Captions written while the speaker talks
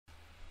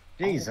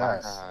Jesus.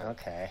 God.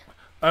 Okay.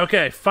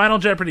 Okay, Final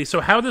Jeopardy. So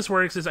how this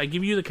works is I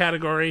give you the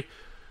category,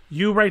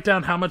 you write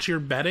down how much you're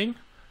betting,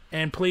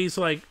 and please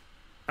write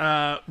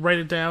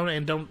it down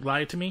and don't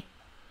lie to me.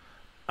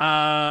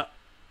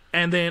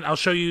 And then I'll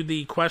show you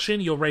the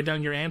question. You'll write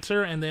down your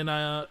answer, and then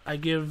I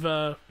give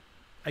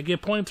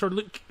points or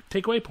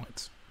take away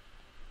points.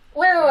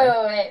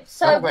 Wait.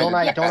 So Don't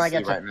I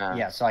get to? right now.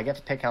 Yeah. So I get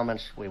to pick how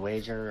much we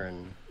wager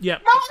and.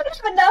 Yep.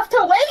 not enough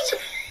to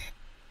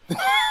wager.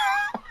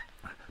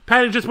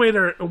 Patty, just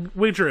wager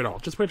it all.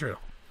 Just wager it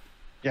all.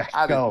 Yeah.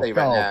 I'll just Go. say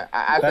right now.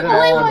 I Bet it think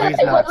all on these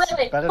nuts.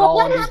 Wait. Bet it But all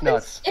what on these happens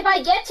nuts. if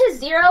I get to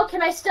 0?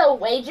 Can I still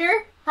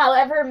wager?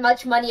 However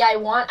much money I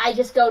want, I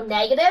just go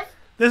negative.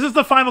 This is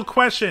the final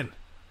question.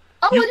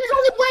 Oh, there's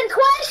only one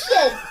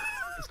question.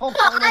 It's called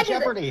Oh, Final I get it.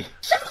 Jeopardy.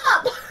 Shut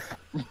up.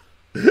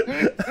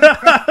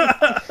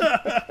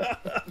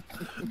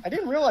 I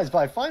didn't realize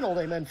by final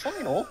they meant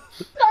final.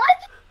 What?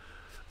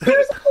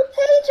 There's a whole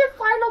page of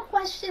final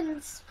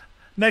questions.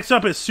 Next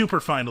up is Super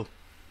Final.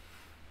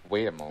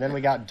 Wait a moment. Then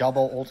we got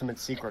double ultimate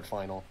secret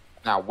final.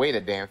 Now wait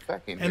a damn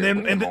second. And here.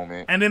 then Wait a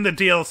moment. and then the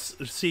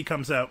DLC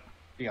comes out.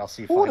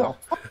 DLC Who the final.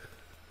 fuck?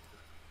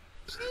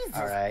 Jesus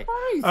All right.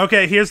 Christ.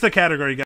 Okay, here's the category, guys.